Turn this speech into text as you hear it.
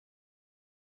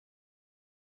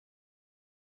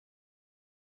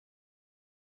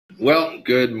Well,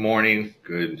 good morning,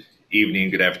 good evening,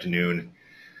 good afternoon.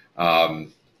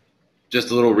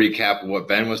 Just a little recap of what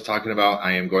Ben was talking about.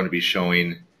 I am going to be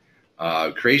showing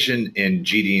creation in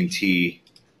GD&T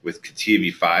with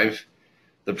CATIA V5.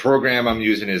 The program I'm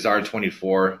using is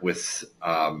R24 with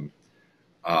 3DCS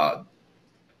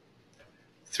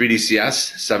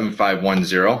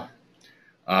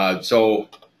 7510. So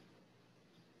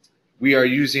we are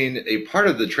using a part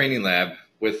of the training lab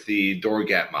with the door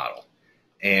gap model.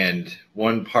 And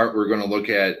one part we're going to look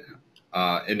at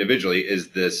individually is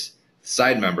this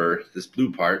side member, this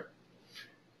blue part,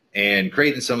 and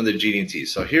creating some of the GD&T.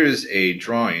 So here's a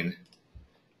drawing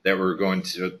that we're going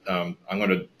to, I'm going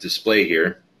to display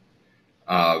here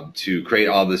to create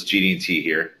all this GD&T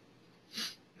here,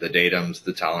 the datums,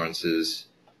 the tolerances.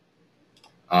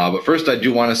 But first I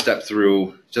do want to step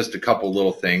through just a couple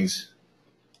little things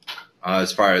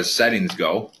as far as settings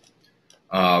go.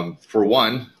 For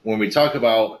one, when we talk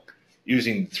about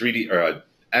using 3D or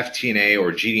FTA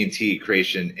or GD&T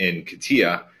creation in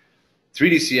CATIA,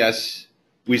 3DCS,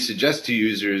 we suggest to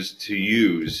users to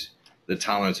use the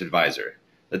Tolerance Advisor.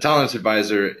 The Tolerance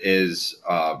Advisor is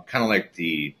kind of like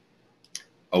a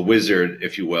wizard,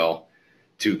 if you will,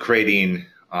 to creating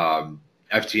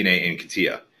FTA in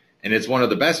CATIA. And it's one of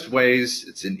the best ways.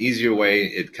 It's an easier way.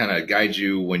 It kind of guides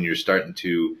you when you're starting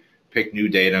to pick new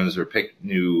datums or pick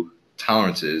new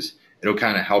tolerances. It'll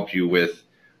kind of help you with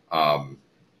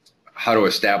how to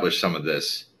establish some of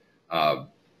this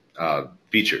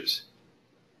features.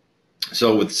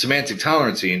 So with semantic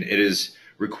tolerancing, it is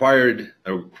a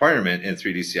requirement in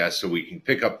 3DCS so we can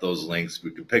pick up those links, we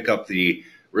can pick up the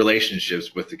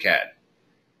relationships with the CAD.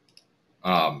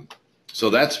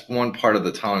 So that's one part of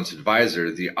the Tolerance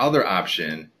Advisor. The other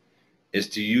option is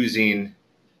to using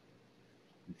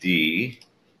the,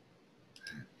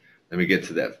 let me get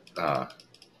to that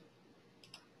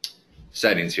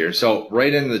settings here. So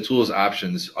right in the tools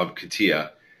options of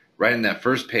CATIA, right in that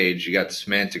first page, you got the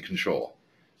Semantic Control.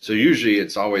 So usually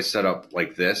it's always set up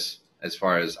like this, as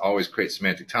far as always create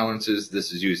semantic tolerances.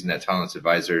 This is using that Tolerance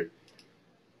Advisor.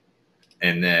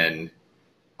 And then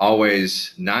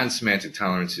always non-semantic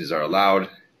tolerances are allowed.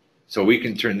 So we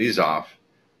can turn these off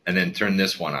and then turn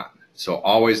this one on. So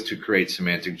always to create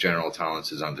semantic general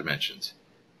tolerances on dimensions.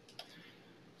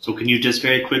 So can you just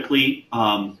very quickly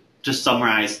just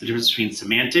summarize the difference between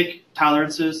semantic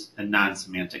tolerances and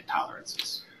non-semantic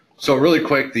tolerances? So really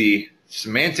quick, the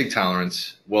semantic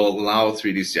tolerance will allow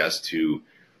 3DCS to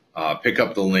pick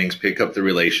up the links, pick up the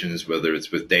relations, whether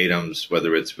it's with datums,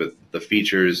 whether it's with the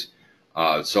features.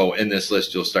 So in this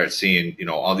list, you'll start seeing,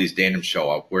 all these datums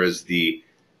show up, whereas the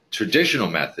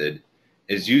traditional method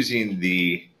is using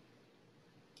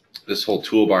this whole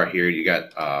toolbar here. You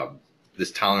got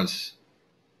this tolerance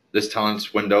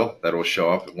window that will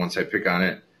show up once I pick on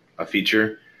it, a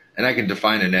feature, and I can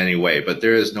define it in any way, but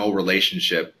there is no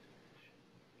relationship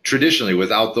traditionally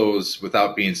without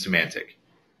being semantic.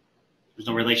 There's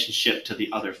no relationship to the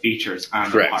other features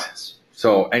on Correct. The parts.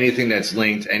 So anything that's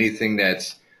linked, anything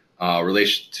that's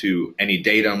relation to any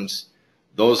datums,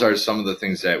 those are some of the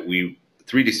things that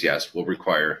 3DCS will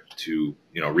require to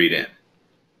read in.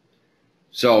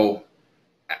 So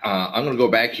I'm going to go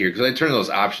back here because I turned those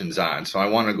options on. So I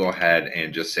want to go ahead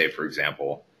and just say, for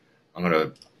example, I'm going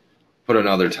to put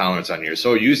another tolerance on here.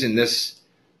 So using this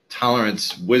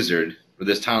tolerance wizard or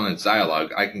this tolerance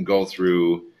dialog, I can go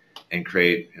through and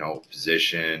create,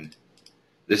 position.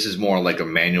 This is more like a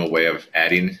manual way of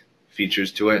adding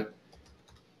features to it.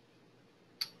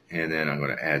 And then I'm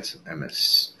going to add some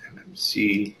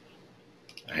MMC.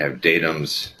 I have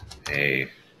datums, A,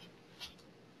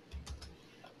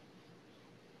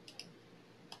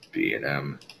 B and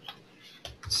M,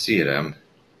 C and M.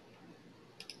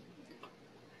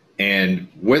 And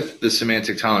with the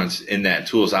semantic tolerance in that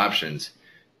tools options,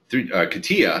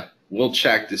 CATIA will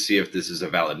check to see if this is a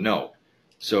valid no.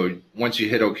 So once you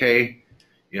hit OK,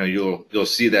 you'll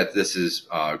see that this is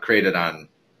created on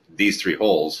these three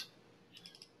holes.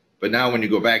 But now when you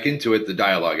go back into it, the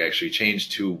dialog actually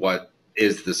changed to what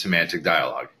is the semantic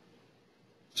dialog.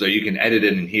 So you can edit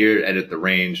it in here, edit the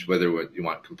range, whether you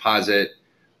want composite.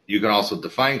 You can also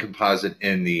define composite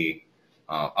in the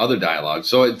other dialog.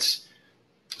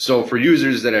 So for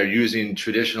users that are using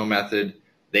traditional method,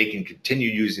 they can continue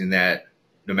using that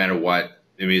no matter what.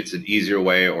 Maybe it's an easier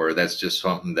way, or that's just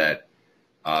something that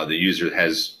the user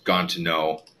has gone to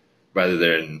know rather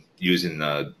than using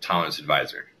the Tolerance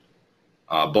Advisor.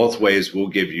 Both ways will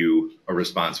give you a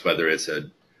response, whether it's a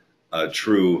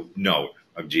true note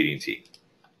of GD&T.